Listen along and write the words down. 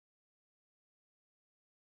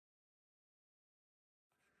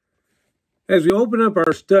As we open up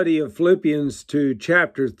our study of Philippians to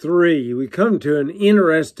chapter 3, we come to an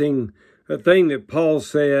interesting thing that Paul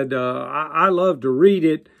said. I love to read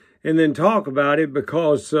it and then talk about it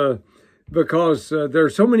because there are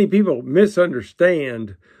so many people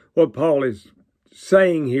misunderstand what Paul is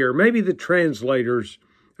saying here. Maybe the translators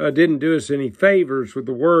didn't do us any favors with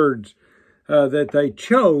the words that they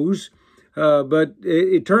chose, but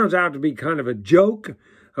it turns out to be kind of a joke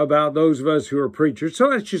about those of us who are preachers. So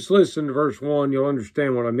let's just listen to verse 1. You'll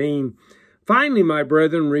understand what I mean. Finally, my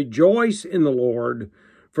brethren, rejoice in the Lord.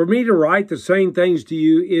 For me to write the same things to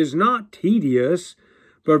you is not tedious,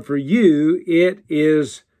 but for you it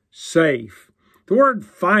is safe. The word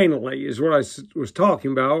finally is what I was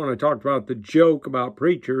talking about when I talked about the joke about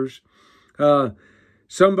preachers.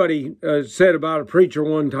 Somebody said about a preacher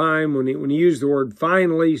one time when he used the word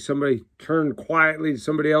finally, somebody turned quietly to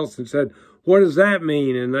somebody else and said, "What does that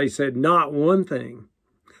mean?" And they said, "Not one thing."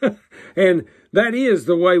 And that is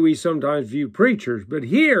the way we sometimes view preachers. But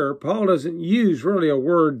here, Paul doesn't use really a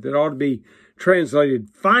word that ought to be translated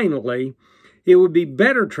finally. It would be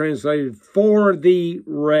better translated for the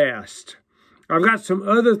rest. I've got some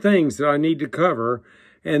other things that I need to cover,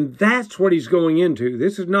 and that's what he's going into.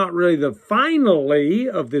 This is not really the finale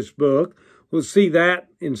of this book. We'll see that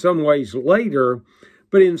in some ways later.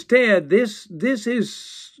 But instead, this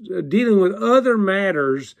is dealing with other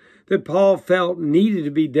matters that Paul felt needed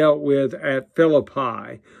to be dealt with at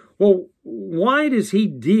Philippi. Well, why does he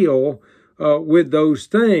deal with those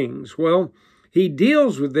things? Well, he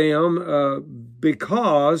deals with them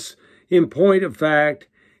because, in point of fact,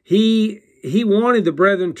 he wanted the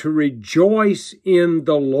brethren to rejoice in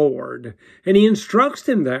the Lord, and he instructs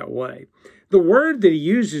them that way. The word that he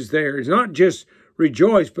uses there is not just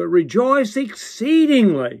rejoice, but rejoice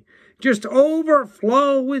exceedingly. Just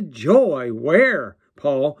overflow with joy. Where,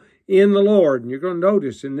 Paul? In the Lord. And you're going to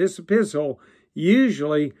notice in this epistle,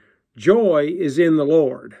 usually joy is in the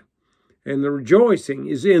Lord. And the rejoicing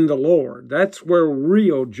is in the Lord. That's where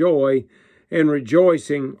real joy and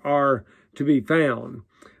rejoicing are to be found.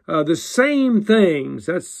 The same things,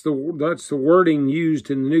 that's the wording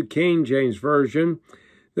used in the New King James Version.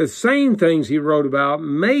 The same things he wrote about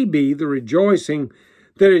may be the rejoicing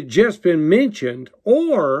that had just been mentioned,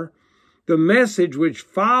 or the message which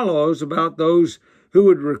follows about those who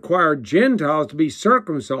would require Gentiles to be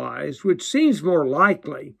circumcised, which seems more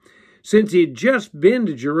likely, since he had just been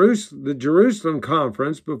to the Jerusalem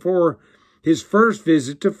conference before his first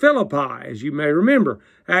visit to Philippi. As you may remember,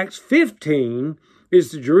 Acts 15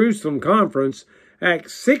 is the Jerusalem conference.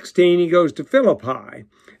 Acts 16, he goes to Philippi.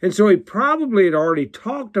 And so he probably had already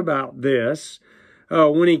talked about this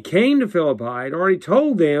when he came to Philippi. He'd already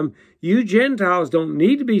told them, you Gentiles don't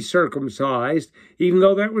need to be circumcised, even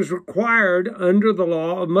though that was required under the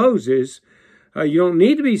law of Moses. You don't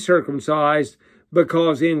need to be circumcised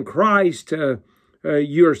because in Christ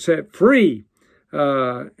you are set free.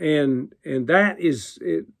 And that is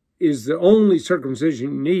the only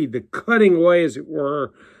circumcision you need, the cutting away, as it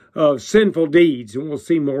were, of sinful deeds. And we'll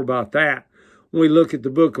see more about that when we look at the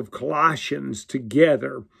book of Colossians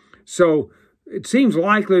together. So it seems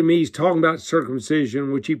likely to me he's talking about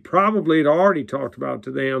circumcision, which he probably had already talked about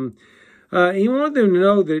to them. He wanted them to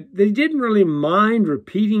know that he didn't really mind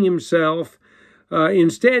repeating himself.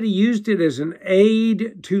 Instead, he used it as an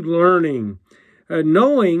aid to learning,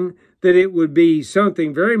 knowing that it would be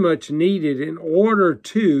something very much needed in order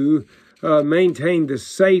to maintain the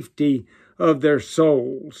safety of their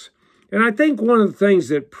souls. And I think one of the things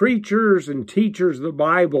that preachers and teachers of the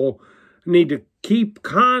Bible need to keep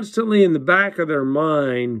constantly in the back of their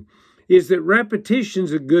mind is that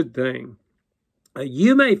repetition's a good thing.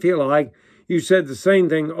 You may feel like you said the same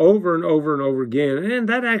thing over and over and over again, and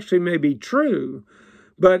that actually may be true,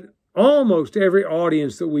 but almost every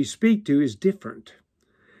audience that we speak to is different.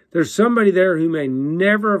 There's somebody there who may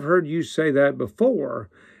never have heard you say that before,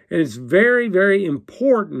 and it's very, very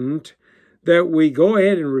important that we go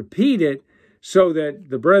ahead and repeat it so that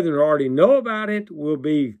the brethren who already know about it will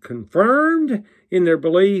be confirmed in their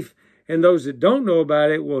belief, and those that don't know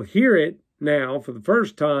about it will hear it now for the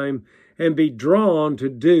first time and be drawn to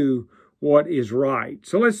do what is right.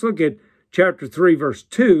 So let's look at chapter 3, verse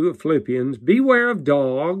 2 of Philippians. Beware of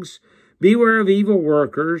dogs, beware of evil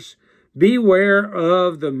workers, beware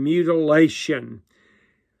of the mutilation.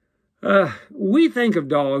 We think of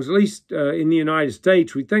dogs, at least in the United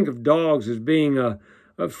States, we think of dogs as being a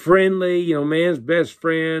friendly, man's best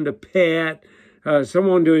friend, a pet,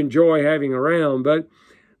 someone to enjoy having around.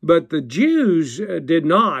 But the Jews did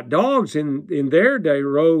not. Dogs in their day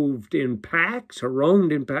roamed in packs,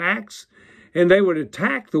 and they would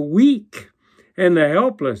attack the weak and the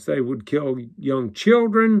helpless. They would kill young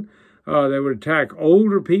children. They would attack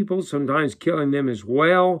older people, sometimes killing them as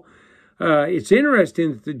well. It's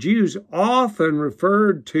interesting that the Jews often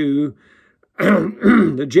referred to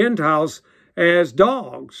the Gentiles as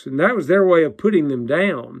dogs, and that was their way of putting them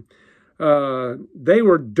down. They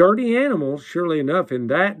were dirty animals, surely enough, in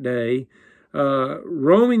that day,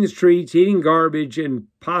 roaming the streets, eating garbage, and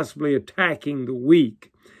possibly attacking the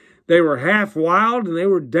weak. They were half wild and they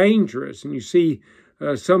were dangerous, and you see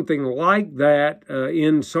something like that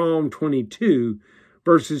in Psalm 22,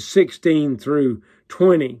 verses 16 through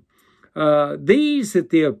 20. These that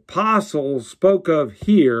the apostles spoke of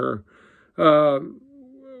here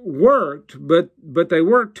worked, but they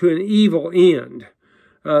worked to an evil end.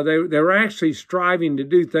 They were actually striving to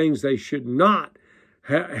do things they should not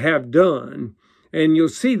have done. And you'll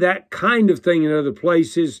see that kind of thing in other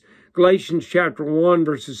places. Galatians chapter 1,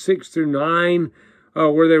 verses 6 through 9,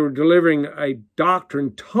 where they were delivering a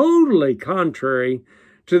doctrine totally contrary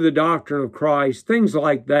to the doctrine of Christ. Things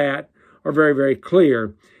like that are very, very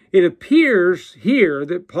clear. It appears here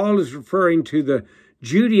that Paul is referring to the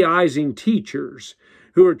Judaizing teachers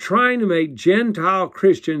who are trying to make Gentile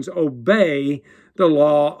Christians obey the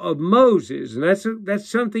law of Moses. And that's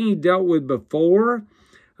something he dealt with before.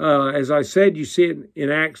 As I said, you see it in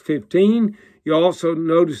Acts 15. You also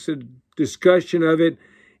notice a discussion of it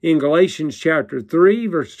in Galatians chapter 3,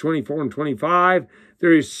 verses 24 and 25.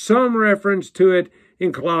 There is some reference to it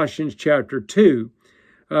in Colossians chapter 2.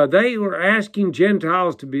 They were asking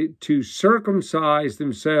Gentiles to circumcise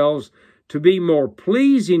themselves to be more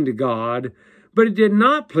pleasing to God, but it did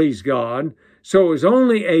not please God, so it was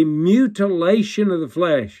only a mutilation of the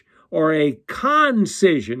flesh, or a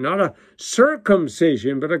concision, not a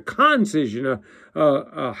circumcision, but a concision,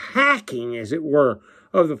 a hacking, as it were,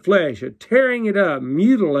 of the flesh, a tearing it up,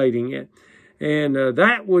 mutilating it, and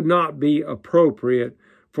that would not be appropriate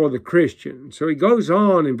for the Christian. So he goes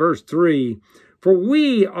on in verse 3, "For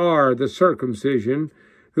we are the circumcision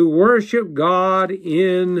who worship God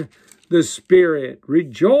in the Spirit,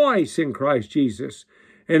 rejoice in Christ Jesus,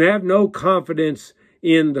 and have no confidence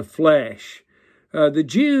in the flesh." The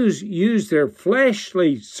Jews used their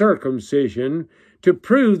fleshly circumcision to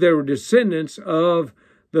prove they were descendants of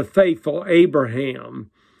the faithful Abraham.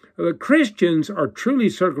 The Christians are truly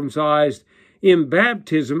circumcised in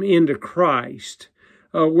baptism into Christ,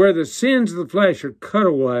 where the sins of the flesh are cut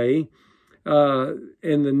away,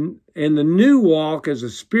 and the new walk as a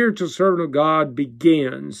spiritual servant of God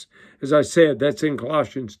begins. As I said, that's in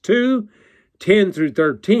Colossians 2, 10 through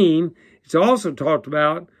 13. It's also talked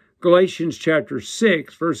about Galatians chapter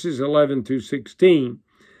 6, verses 11 through 16.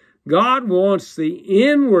 God wants the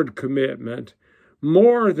inward commitment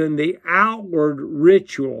more than the outward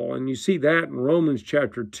ritual. And you see that in Romans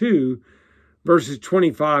chapter 2, verses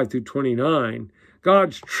 25 through 29.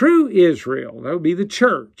 God's true Israel, that would be the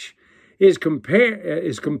church, is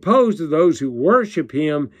composed of those who worship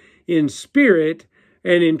him in spirit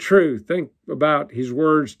and in truth. Think about his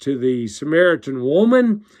words to the Samaritan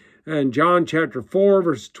woman in John chapter 4,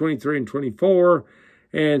 verses 23 and 24,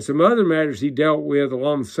 and some other matters he dealt with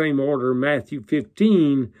along the same order, Matthew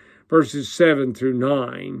 15, verses 7 through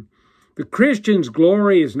 9. The Christian's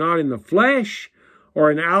glory is not in the flesh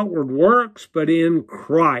or in outward works, but in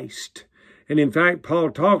Christ. And in fact,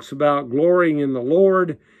 Paul talks about glorying in the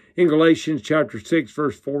Lord in Galatians chapter 6,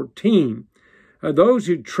 verse 14. Those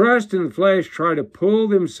who trust in the flesh try to pull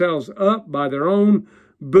themselves up by their own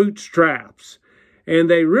bootstraps, and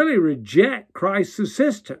they really reject Christ's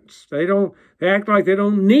assistance. They act like they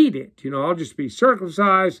don't need it. I'll just be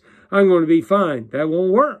circumcised, I'm going to be fine. That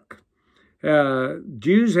won't work.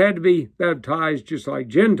 Jews had to be baptized just like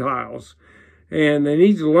Gentiles, and they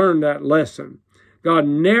need to learn that lesson. God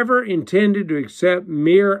never intended to accept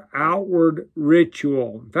mere outward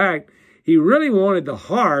ritual. In fact, he really wanted the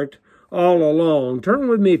heart all along. Turn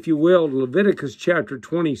with me, if you will, to Leviticus chapter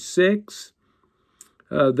 26.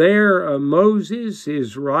 There, Moses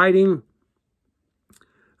is writing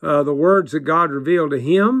the words that God revealed to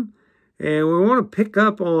him. And we want to pick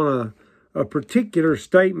up on a particular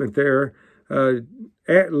statement there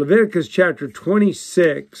at Leviticus chapter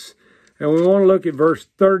 26. And we want to look at verse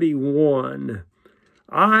 31.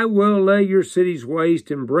 "I will lay your cities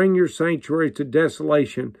waste and bring your sanctuaries to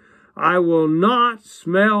desolation. I will not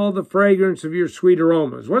smell the fragrance of your sweet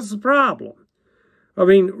aromas." What's the problem? I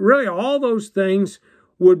mean, really, all those things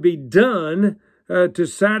would be done to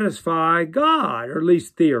satisfy God, or at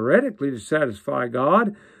least theoretically to satisfy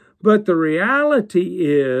God. But the reality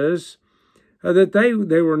is that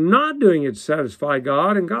they were not doing it to satisfy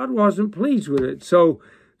God, and God wasn't pleased with it. So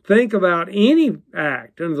think about any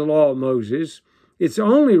act under the law of Moses. It's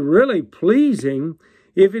only really pleasing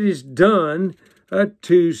if it is done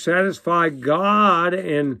to satisfy God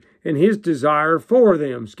and his desire for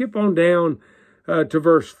them. Skip on down to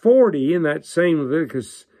verse 40 in that same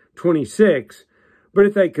Leviticus 26. But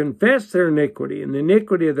if they confess their iniquity and the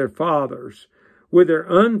iniquity of their fathers with their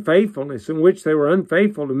unfaithfulness in which they were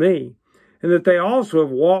unfaithful to me, and that they also have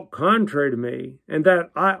walked contrary to me, and that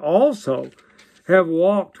I also have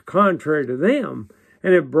walked contrary to them,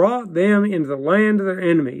 and have brought them into the land of their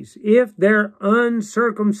enemies, if their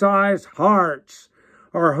uncircumcised hearts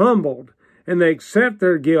are humbled, and they accept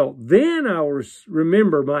their guilt, then I will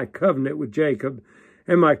remember my covenant with Jacob,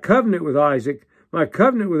 and my covenant with Isaac, my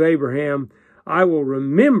covenant with Abraham. I'll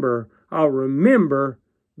remember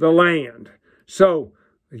the land. So,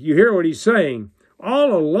 you hear what he's saying.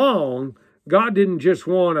 All along, God didn't just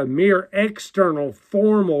want a mere external,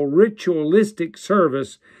 formal, ritualistic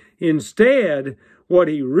service. Instead, what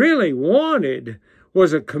he really wanted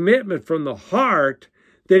was a commitment from the heart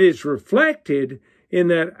that is reflected in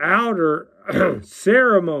that outer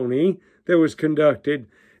ceremony that was conducted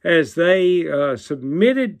as they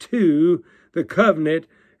submitted to the covenant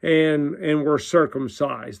and were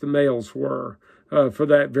circumcised. The males were for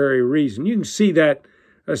that very reason. You can see that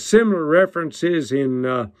similar references in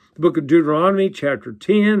the book of Deuteronomy, chapter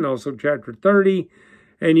 10, also chapter 30,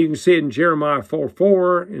 and you can see it in Jeremiah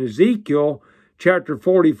 4:4, and Ezekiel, chapter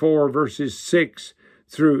 44, verses 6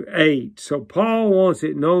 through 8. So Paul wants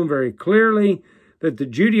it known very clearly that the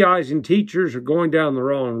Judaizing teachers are going down the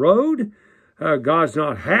wrong road. God's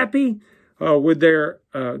not happy with their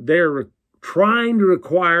trying to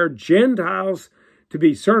require Gentiles to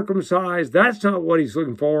be circumcised. That's not what he's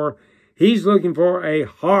looking for. He's looking for a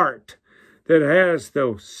heart that has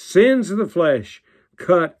the sins of the flesh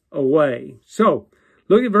cut away. So,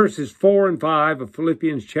 look at verses 4 and 5 of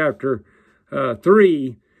Philippians chapter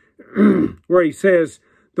 3, where he says,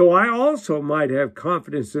 though I also might have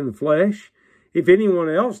confidence in the flesh, if anyone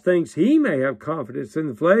else thinks he may have confidence in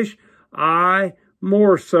the flesh, I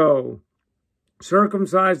more so.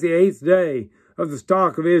 Circumcised the 8th day of the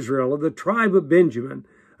stock of Israel, of the tribe of Benjamin,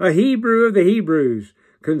 a Hebrew of the Hebrews,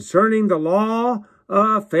 concerning the law,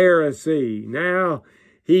 a Pharisee. Now,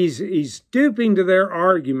 he's stooping to their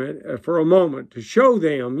argument for a moment to show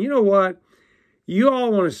them, you know what? You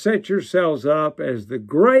all want to set yourselves up as the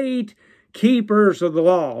great keepers of the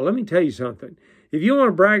law. Let me tell you something. If you want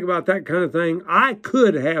to brag about that kind of thing, I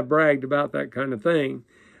could have bragged about that kind of thing.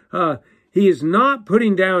 He is not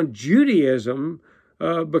putting down Judaism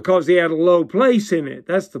because he had a low place in it.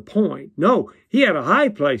 That's the point. No, he had a high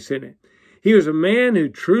place in it. He was a man who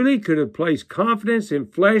truly could have placed confidence in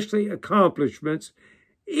fleshly accomplishments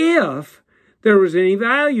if there was any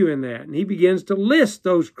value in that. And he begins to list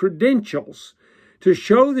those credentials to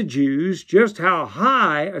show the Jews just how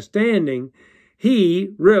high a standing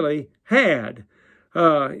he really had.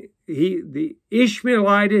 The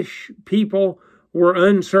Ishmaelitish people were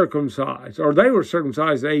uncircumcised, or they were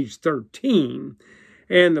circumcised at age 13.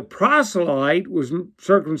 And the proselyte was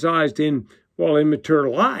circumcised in mature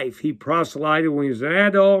life. He proselyted when he was an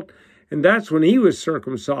adult, and that's when he was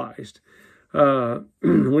circumcised,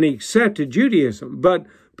 when he accepted Judaism. But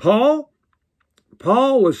Paul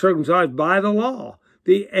was circumcised by the law,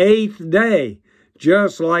 the 8th day,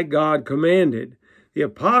 just like God commanded. The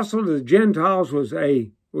apostle to the Gentiles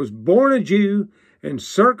was born a Jew and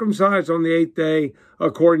circumcised on the 8th day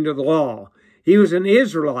according to the law. He was an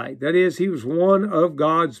Israelite. That is, he was one of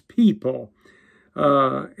God's people.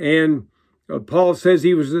 And Paul says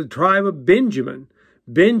he was the tribe of Benjamin.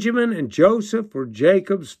 Benjamin and Joseph were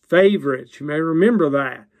Jacob's favorites. You may remember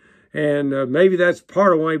that. And maybe that's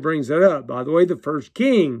part of why he brings that up. By the way, the first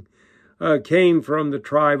king came from the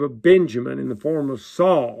tribe of Benjamin in the form of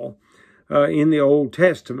Saul in the Old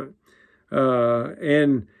Testament.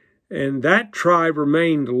 And that tribe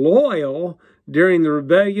remained loyal during the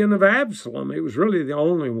rebellion of Absalom. It was really the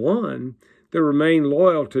only one that remained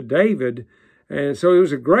loyal to David. And so it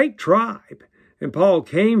was a great tribe. And Paul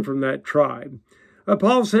came from that tribe.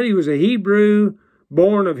 Paul said he was a Hebrew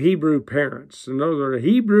born of Hebrew parents. In other words, a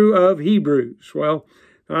Hebrew of Hebrews. Well,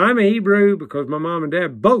 I'm a Hebrew because my mom and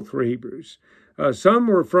dad both were Hebrews. Some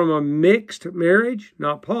were from a mixed marriage,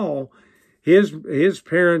 not Paul. His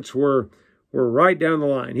parents were right down the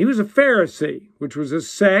line. He was a Pharisee, which was a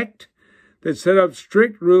sect that set up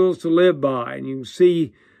strict rules to live by. And you can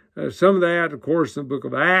see some of that, of course, in the book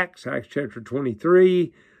of Acts, Acts chapter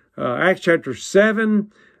 23, Acts chapter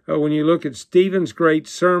 7. When you look at Stephen's great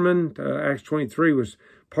sermon, Acts 23 was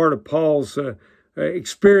part of Paul's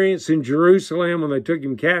experience in Jerusalem when they took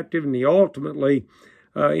him captive, and he ultimately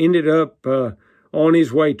ended up on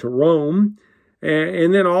his way to Rome.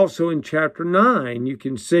 And then also in chapter 9, you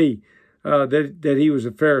can see that he was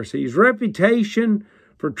a Pharisee. His reputation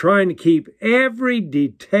for trying to keep every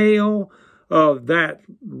detail of that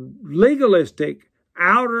legalistic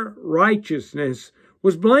outer righteousness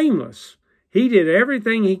was blameless. He did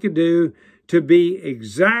everything he could do to be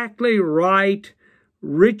exactly right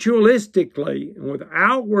ritualistically and with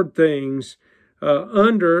outward things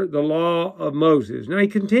under the law of Moses. Now he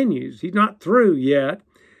continues. He's not through yet,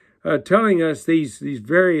 telling us these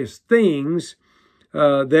various things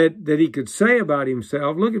that he could say about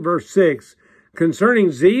himself. Look at verse 6.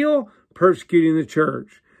 Concerning zeal, persecuting the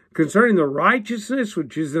church. Concerning the righteousness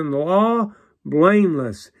which is in the law,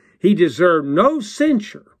 blameless. He deserved no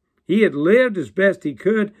censure. He had lived as best he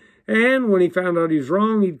could, and when he found out he was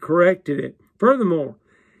wrong, he'd corrected it. Furthermore,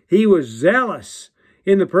 he was zealous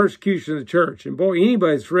in the persecution of the church. And boy,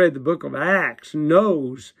 anybody that's read the book of Acts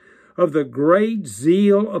knows of the great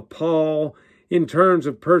zeal of Paul in terms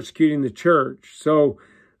of persecuting the church. So,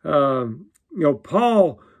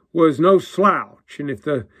 Paul was no slouch. And if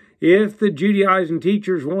the Judaizing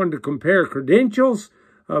teachers wanted to compare credentials,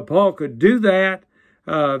 Paul could do that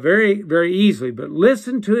very, very easily. But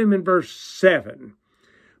listen to him in verse 7.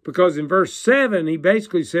 Because in verse 7, he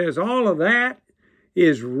basically says all of that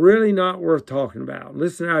is really not worth talking about.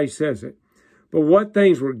 Listen how he says it. But what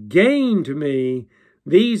things were gained to me,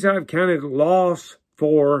 these I've counted loss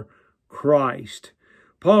for Christ.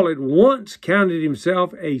 Paul had once counted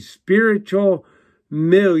himself a spiritual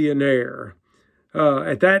millionaire.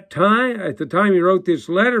 At the time he wrote this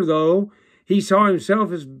letter, though, he saw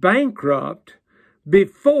himself as bankrupt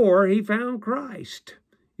before he found Christ.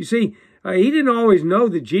 You see, he didn't always know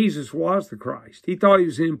that Jesus was the Christ. He thought he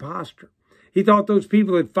was an imposter. He thought those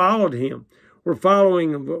people that followed him were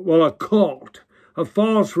following, a cult, a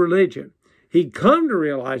false religion. He'd come to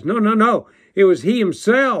realize, no. It was he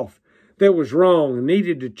himself that was wrong and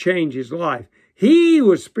needed to change his life. He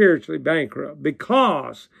was spiritually bankrupt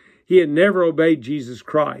because he had never obeyed Jesus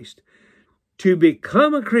Christ. To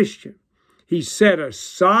become a Christian, he set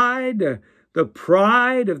aside the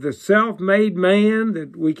pride of the self-made man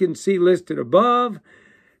that we can see listed above,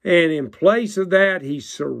 and in place of that, he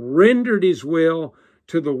surrendered his will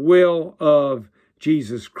to the will of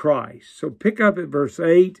Jesus Christ. So pick up at verse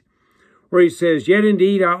 8, where he says, Yet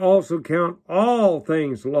indeed I also count all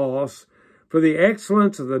things loss for the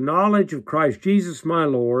excellence of the knowledge of Christ Jesus my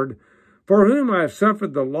Lord, for whom I have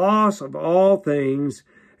suffered the loss of all things,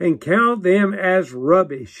 and count them as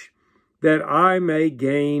rubbish, that I may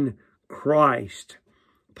gain Christ.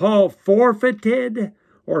 Paul forfeited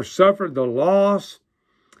or suffered the loss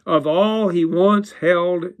of all he once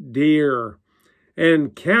held dear,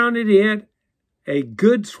 and counted it a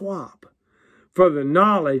good swap for the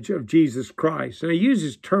knowledge of Jesus Christ. And he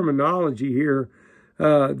uses terminology here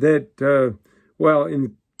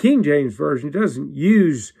in King James Version, it doesn't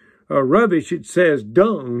use rubbish. It says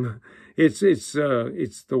dung. It's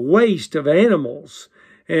the waste of animals,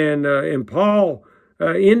 and Paul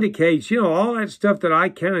indicates, all that stuff that I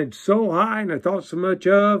counted so high and I thought so much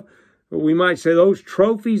of. We might say those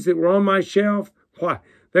trophies that were on my shelf, why,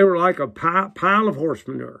 they were like a pile of horse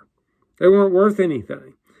manure. They weren't worth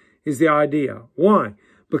anything, is the idea. Why?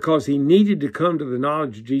 Because he needed to come to the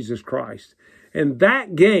knowledge of Jesus Christ. And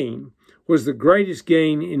that gain was the greatest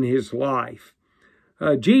gain in his life.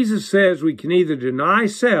 Jesus says we can either deny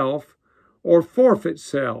self or forfeit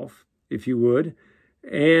self, if you would,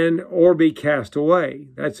 or be cast away.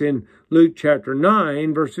 That's in Luke chapter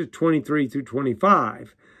 9, verses 23 through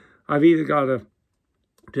 25. I've either got to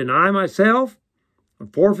deny myself, or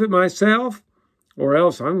forfeit myself, or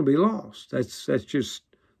else I'm going to be lost. That's just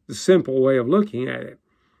the simple way of looking at it.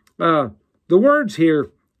 The words here,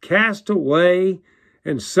 cast away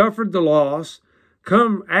and suffered the loss,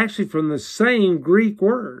 come actually from the same Greek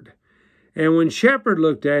word. And when Shepherd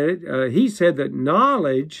looked at it, he said that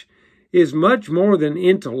knowledge is much more than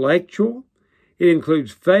intellectual. It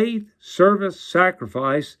includes faith, service,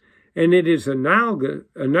 sacrifice, and it is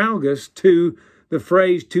analogous to the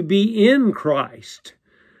phrase to be in Christ.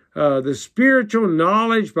 The spiritual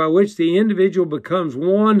knowledge by which the individual becomes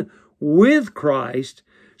one with Christ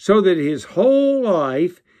so that his whole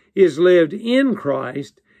life is lived in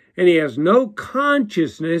Christ and he has no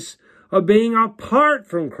consciousness of being apart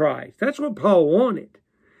from Christ. That's what Paul wanted.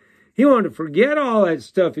 He wanted to forget all that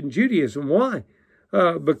stuff in Judaism. Why?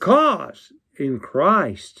 Because in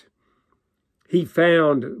Christ, he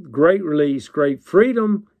found great release, great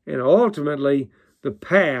freedom, and ultimately the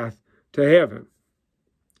path to heaven.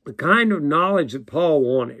 The kind of knowledge that Paul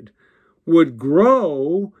wanted would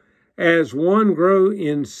grow as one grew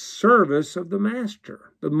in service of the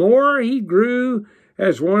Master. The more he grew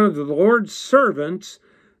as one of the Lord's servants,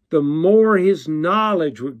 the more his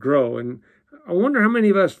knowledge would grow. And I wonder how many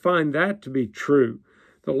of us find that to be true.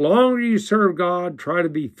 The longer you serve God, try to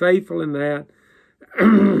be faithful in that,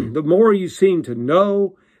 the more you seem to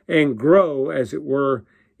know and grow, as it were,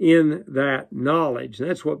 in that knowledge. And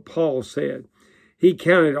that's what Paul said. He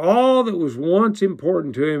counted all that was once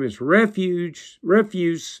important to him as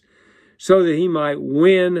refuse, so that he might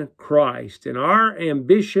win Christ. And our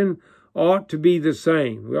ambition ought to be the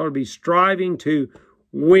same. We ought to be striving to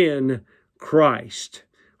win Christ.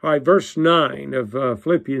 All right, verse 9 of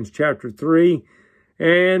Philippians chapter 3.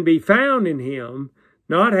 And be found in him,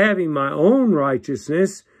 not having my own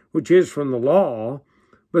righteousness, which is from the law,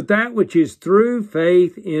 but that which is through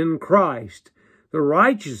faith in Christ, the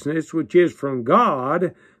righteousness which is from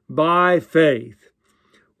God by faith.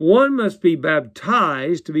 One must be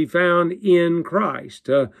baptized to be found in Christ.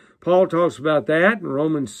 Paul talks about that in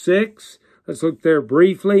Romans 6. Let's look there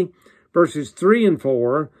briefly, verses 3 and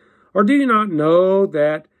 4. Or do you not know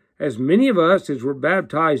that as many of us as were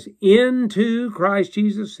baptized into Christ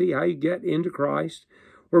Jesus, see how you get into Christ,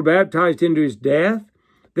 were baptized into his death?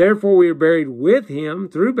 Therefore we are buried with him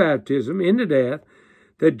through baptism into death,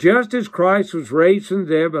 that just as Christ was raised from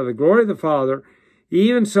the dead by the glory of the Father,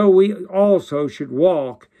 even so we also should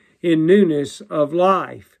walk in newness of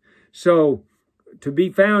life. So, to be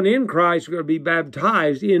found in Christ, we're going to be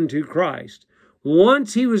baptized into Christ.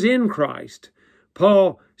 Once he was in Christ,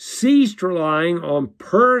 Paul ceased relying on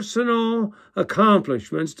personal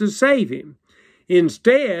accomplishments to save him.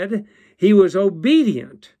 Instead, he was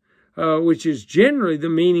obedient, which is generally the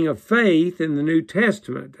meaning of faith in the New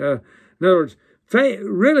Testament. In other words,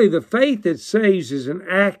 really the faith that saves is an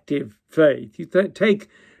active faith. You take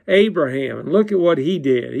Abraham and look at what he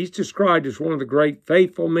did. He's described as one of the great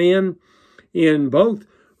faithful men in both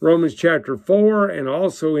Romans chapter 4 and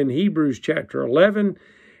also in Hebrews chapter 11.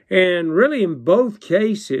 And really in both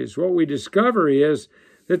cases, what we discover is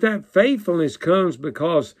that faithfulness comes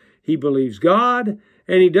because he believes God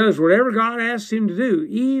and he does whatever God asks him to do,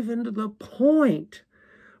 even to the point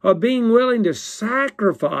of being willing to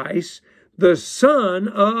sacrifice the son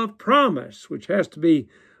of promise, which has to be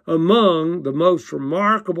among the most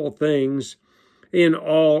remarkable things in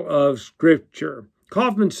all of Scripture.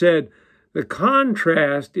 Kaufman said, the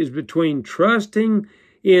contrast is between trusting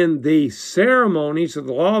in the ceremonies of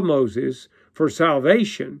the law of Moses for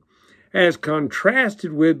salvation as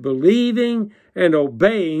contrasted with believing and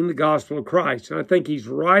obeying the gospel of Christ. And I think he's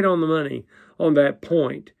right on the money on that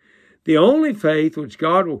point. The only faith which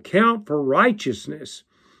God will count for righteousness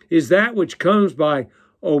is that which comes by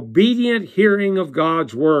obedient hearing of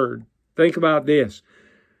God's word. Think about this.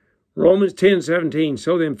 Romans 10:17,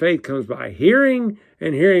 so then faith comes by hearing,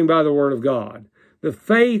 and hearing by the word of God. The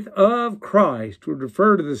faith of Christ would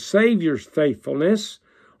refer to the Savior's faithfulness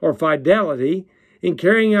or fidelity in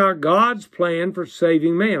carrying out God's plan for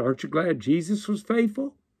saving man. Aren't you glad Jesus was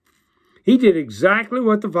faithful? He did exactly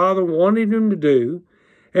what the Father wanted him to do,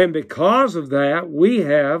 and because of that, we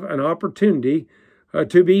have an opportunity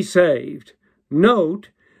to be saved.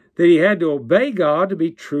 Note that he had to obey God to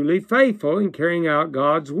be truly faithful in carrying out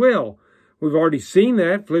God's will. We've already seen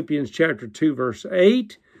that, Philippians chapter 2, verse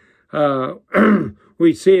 8.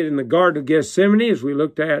 We see it in the Garden of Gethsemane, as we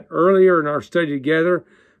looked at earlier in our study together,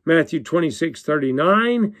 Matthew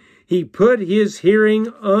 26:39. He put his hearing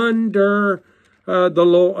under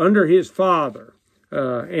under his Father.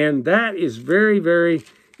 And that is very, very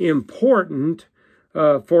important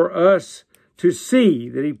for us to see,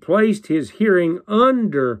 that he placed his hearing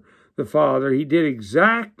under the Father. He did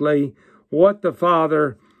exactly what the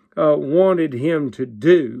Father wanted him to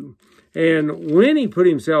do. And when he put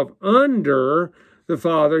himself under the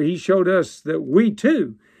Father, he showed us that we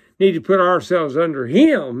too need to put ourselves under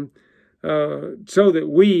him so that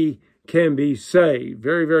we can be saved.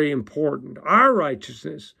 Very, very important. Our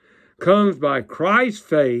righteousness comes by Christ's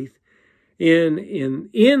faith.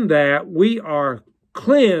 In that we are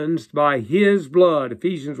cleansed by his blood.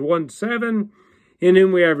 Ephesians 1:7, in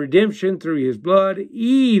whom we have redemption through his blood,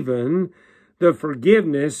 even the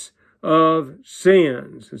forgiveness of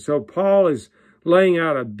sins. And so Paul is laying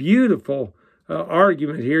out a beautiful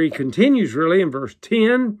argument here. He continues really in verse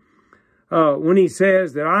 10 when he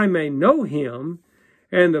says that I may know him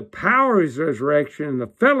and the power of his resurrection and the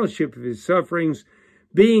fellowship of his sufferings,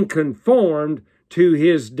 being conformed to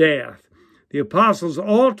his death. The apostles'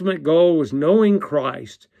 ultimate goal was knowing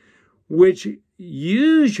Christ, which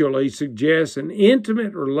usually suggests an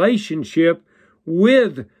intimate relationship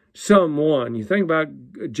with someone. You think about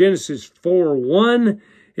Genesis 4:1,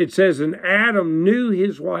 it says, and Adam knew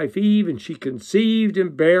his wife Eve, and she conceived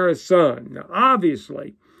and bare a son. Now,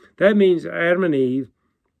 obviously, that means Adam and Eve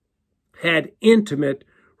had intimate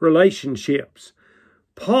relationships.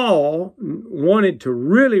 Paul wanted to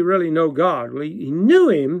really, really know God. Well, he knew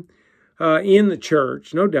him in the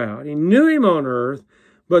church, no doubt. He knew him on earth,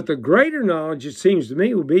 but the greater knowledge, it seems to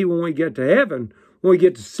me, will be when we get to heaven, when we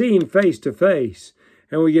get to see him face to face,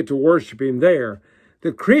 and we get to worship him there.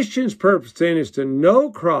 The Christian's purpose then is to know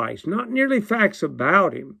Christ, not merely facts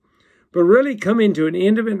about him, but really come into an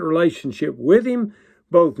intimate relationship with him,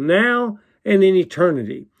 both now and in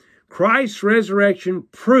eternity. Christ's resurrection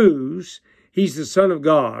proves he's the Son of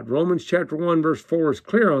God. Romans chapter 1, verse 4 is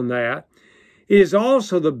clear on that. It is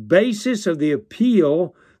also the basis of the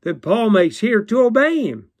appeal that Paul makes here to obey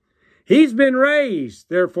him. He's been raised,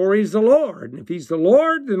 therefore he's the Lord. And if he's the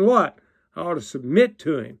Lord, then what? I ought to submit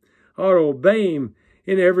to him. I ought to obey him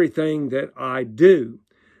in everything that I do.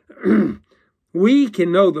 We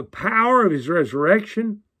can know the power of his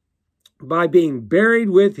resurrection by being buried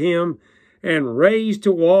with him and raised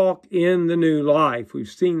to walk in the new life. We've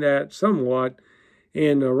seen that somewhat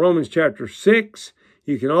in Romans chapter 6.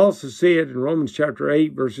 You can also see it in Romans chapter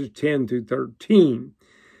 8, verses 10 through 13.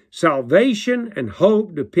 Salvation and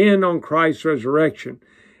hope depend on Christ's resurrection.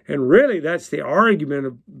 And really, that's the argument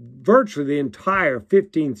of virtually the entire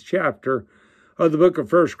 15th chapter of the book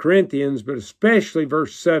of 1 Corinthians, but especially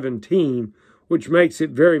verse 17, which makes it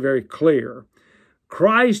very, very clear.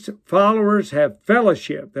 Christ's followers have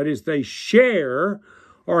fellowship. That is, they share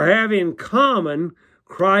or have in common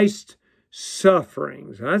Christ's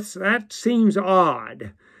sufferings. That seems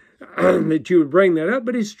odd that you would bring that up,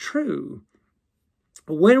 but it's true.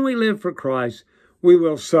 When we live for Christ, we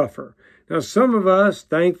will suffer. Now, some of us,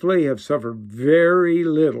 thankfully, have suffered very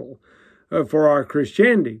little for our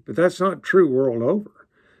Christianity, but that's not true world over.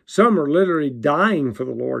 Some are literally dying for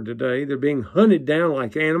the Lord today. They're being hunted down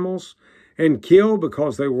like animals and killed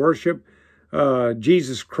because they worship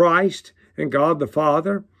Jesus Christ and God the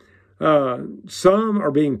Father. Some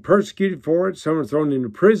are being persecuted for it. Some are thrown into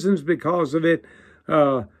prisons because of it.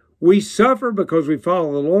 We suffer because we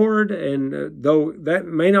follow the Lord, and though that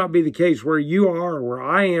may not be the case where you are or where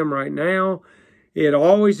I am right now, it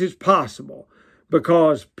always is possible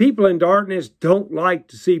because people in darkness don't like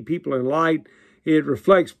to see people in light. It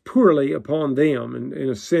reflects poorly upon them in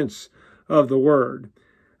a sense of the word.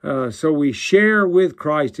 So we share with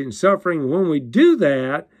Christ in suffering. When we do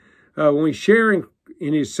that, when we share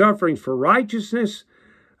in his sufferings for righteousness,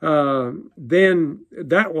 then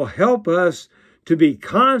that will help us to be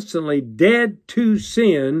constantly dead to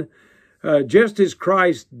sin, just as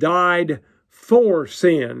Christ died for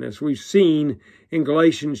sin, as we've seen in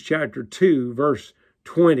Galatians chapter 2, verse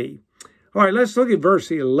 20. All right, let's look at verse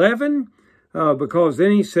 11, because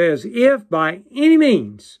then he says, if by any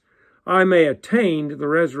means I may attain to the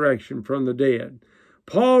resurrection from the dead.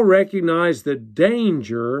 Paul recognized the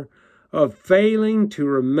danger of failing to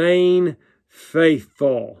remain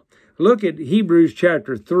faithful. Look at Hebrews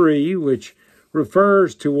chapter 3, which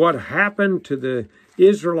refers to what happened to the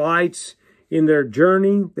Israelites in their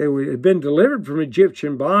journey. They had been delivered from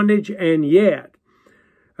Egyptian bondage, and yet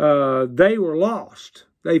they were lost.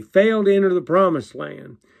 They failed to enter the promised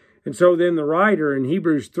land. And so then the writer in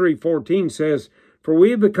Hebrews 3:14 says, for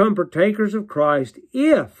we have become partakers of Christ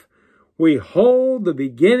if we hold the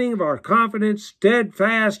beginning of our confidence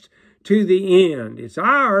steadfast to the end. It's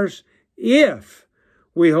ours if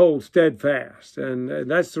we hold steadfast.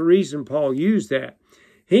 And that's the reason Paul used that.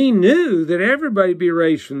 He knew that everybody be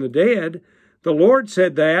raised from the dead. The Lord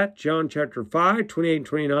said that, John chapter 5, 28 and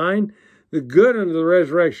 29, the good unto the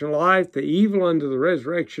resurrection of life, the evil unto the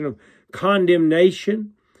resurrection of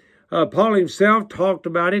condemnation. Paul himself talked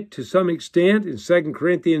about it to some extent in 2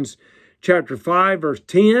 Corinthians chapter 5, verse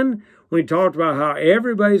 10, when he talked about how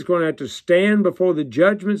everybody's going to have to stand before the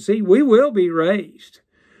judgment seat. We will be raised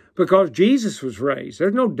because Jesus was raised.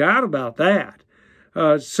 There's no doubt about that.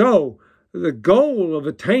 So the goal of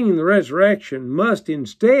attaining the resurrection must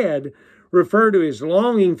instead refer to his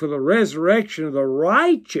longing for the resurrection of the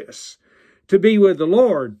righteous to be with the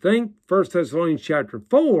Lord. Think 1 Thessalonians chapter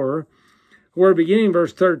 4, where beginning in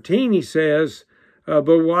verse 13 he says,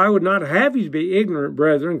 but I would not have you to be ignorant,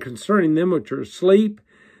 brethren, concerning them which are asleep,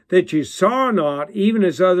 that you sorrow not, even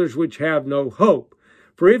as others which have no hope.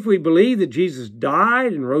 For if we believe that Jesus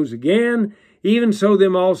died and rose again, even so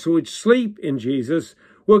them also which sleep in Jesus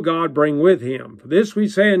will God bring with him. For this we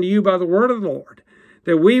say unto you by the word of the Lord,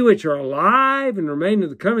 that we which are alive and remain to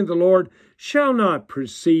the coming of the Lord shall not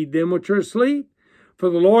precede them which are asleep. For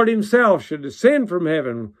the Lord himself shall descend from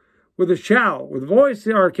heaven with a shout, with the voice of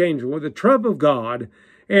the archangel, with the trump of God,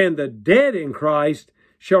 and the dead in Christ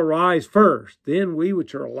shall rise first. Then we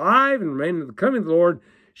which are alive and remain to the coming of the Lord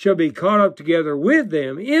shall be caught up together with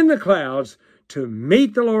them in the clouds to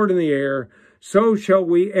meet the Lord in the air. so shall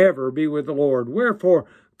we ever be with the Lord. Wherefore,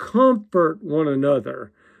 comfort one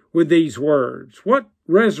another with these words. What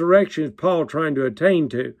resurrection is Paul trying to attain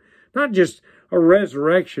to? Not just a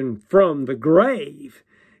resurrection from the grave.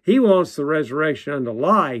 He wants the resurrection unto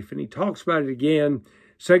life, and he talks about it again,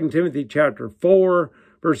 2 Timothy chapter 4,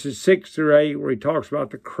 verses 6 through 8, where he talks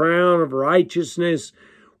about the crown of righteousness,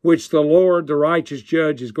 which the Lord, the righteous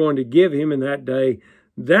judge, is going to give him in that day.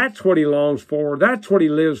 That's what he longs for. That's what he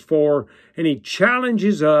lives for. And he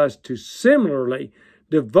challenges us to similarly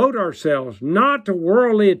devote ourselves not to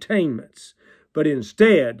worldly attainments, but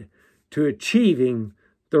instead to achieving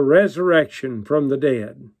the resurrection from the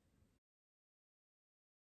dead.